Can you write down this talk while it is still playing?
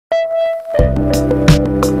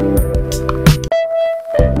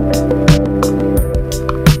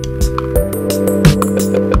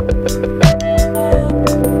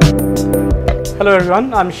Hello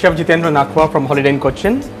everyone, I'm Chef Jitendra Nakhwa from Holiday Inn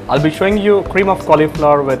Cochin. I'll be showing you cream of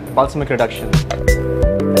cauliflower with balsamic reduction.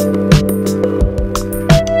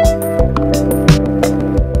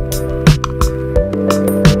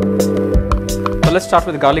 So let's start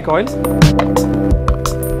with garlic oil,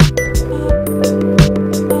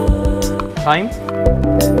 thyme,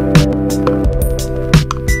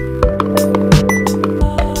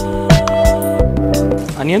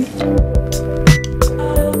 onion,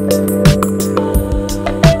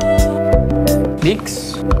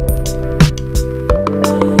 leeks, a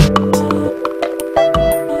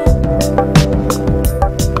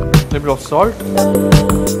little bit of salt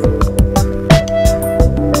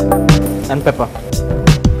and pepper.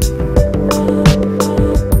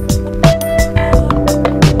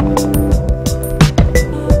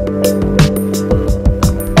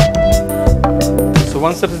 So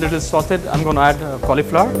once it is a little sauteed, I'm going to add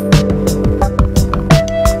cauliflower.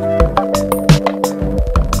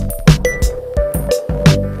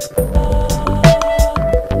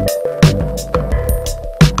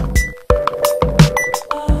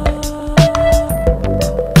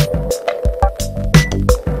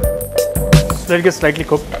 Let it get slightly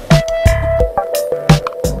cooked.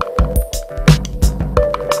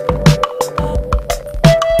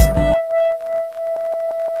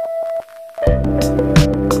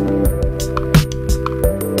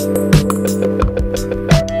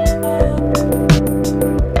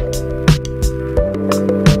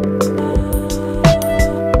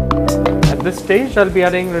 At this stage, I'll be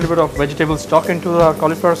adding a little bit of vegetable stock into the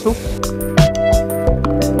cauliflower soup.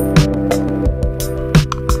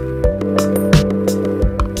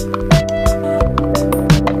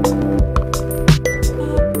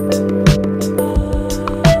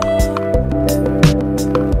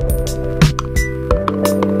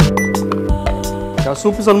 The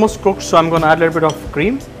soup is almost cooked, so I'm going to add a little bit of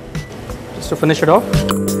cream just to finish it off.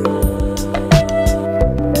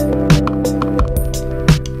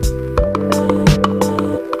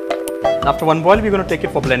 After one boil, we're going to take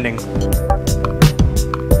it for blending.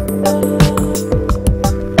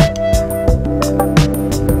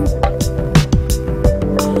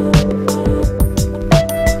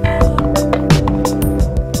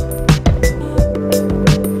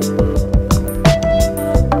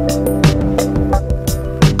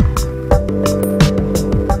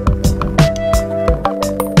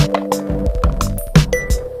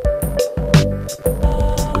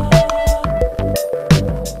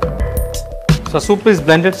 So soup is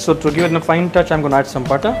blended, so to give it a fine touch, I'm going to add some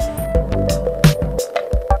butter, a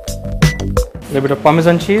little bit of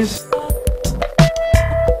Parmesan cheese,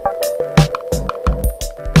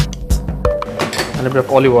 and a little bit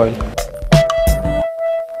of olive oil.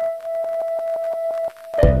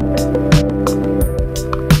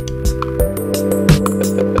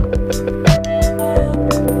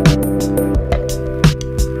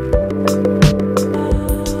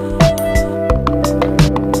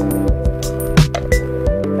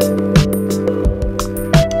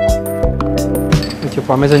 Your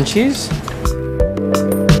Parmesan cheese,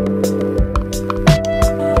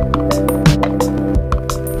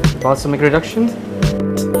 balsamic reduction,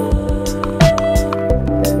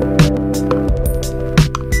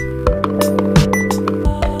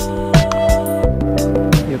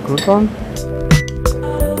 your crouton.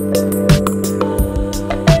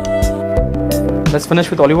 Let's finish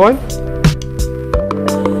with olive oil,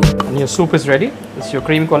 and your soup is ready. It's your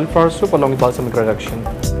cream cauliflower soup along with balsamic reduction.